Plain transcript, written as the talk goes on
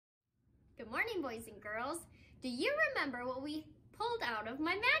Good morning, boys and girls. Do you remember what we pulled out of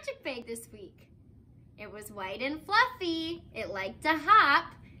my magic bag this week? It was white and fluffy. It liked to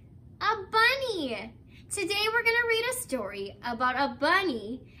hop. A bunny. Today we're going to read a story about a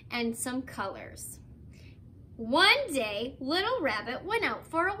bunny and some colors. One day, Little Rabbit went out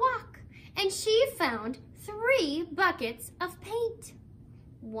for a walk, and she found 3 buckets of paint.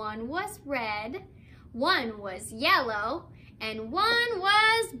 One was red, one was yellow, and one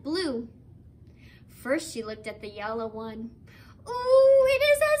was blue. First, she looked at the yellow one. Ooh, it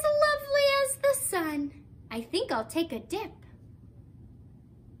is as lovely as the sun. I think I'll take a dip.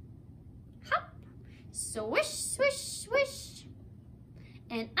 Hop, swish, swish, swish.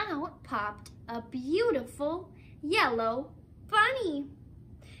 And out popped a beautiful yellow bunny.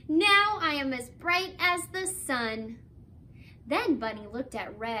 Now I am as bright as the sun. Then Bunny looked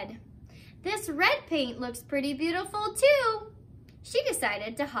at red. This red paint looks pretty beautiful too. She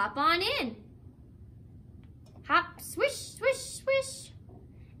decided to hop on in. Hop, swish, swish, swish.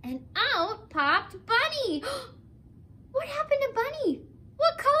 And out popped Bunny. What happened to Bunny?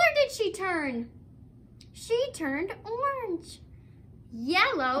 What color did she turn? She turned orange.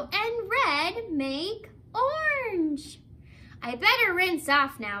 Yellow and red make orange. I better rinse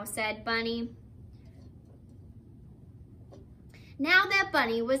off now, said Bunny. Now that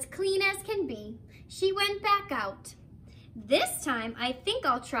Bunny was clean as can be, she went back out. This time, I think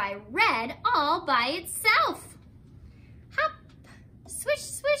I'll try red all by itself. Hop, swish,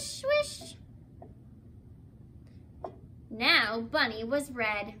 swish, swish. Now Bunny was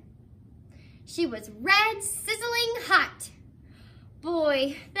red. She was red, sizzling hot.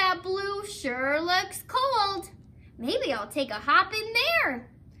 Boy, that blue sure looks cold. Maybe I'll take a hop in there.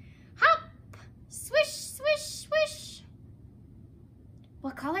 Hop, swish, swish, swish.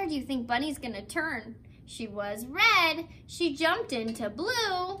 What color do you think Bunny's gonna turn? She was red. She jumped into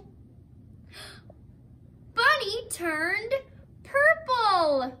blue. Bunny turned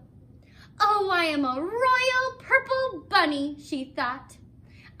purple. Oh, I am a royal purple bunny, she thought.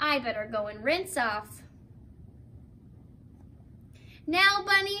 I better go and rinse off. Now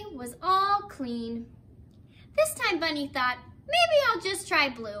Bunny was all clean. This time Bunny thought, maybe I'll just try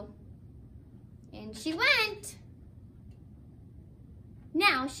blue. And she went.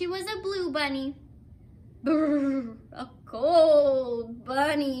 Now she was a blue bunny. Brr, a cold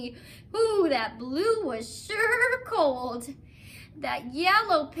bunny. Ooh, that blue was sure cold. That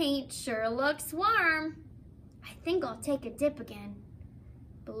yellow paint sure looks warm. I think I'll take a dip again.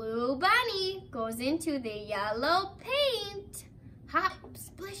 Blue bunny goes into the yellow paint. Hop,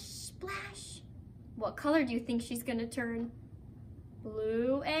 splish, splash. What color do you think she's gonna turn?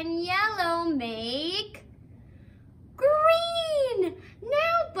 Blue and yellow make green.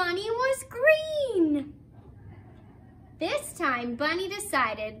 Now Bunny was green. This time Bunny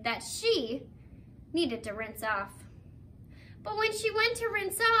decided that she needed to rinse off. But when she went to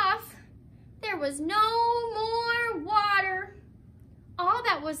rinse off, there was no more water. All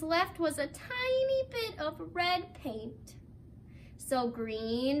that was left was a tiny bit of red paint. So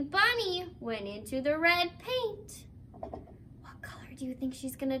Green Bunny went into the red paint. What color do you think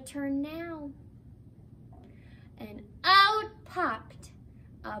she's gonna turn now? And out popped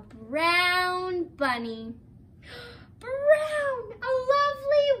a brown bunny. Brown, a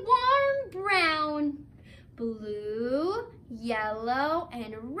lovely warm brown. Blue, yellow,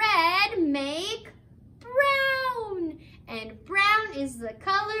 and red make brown. And brown is the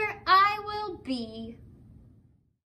color I will be.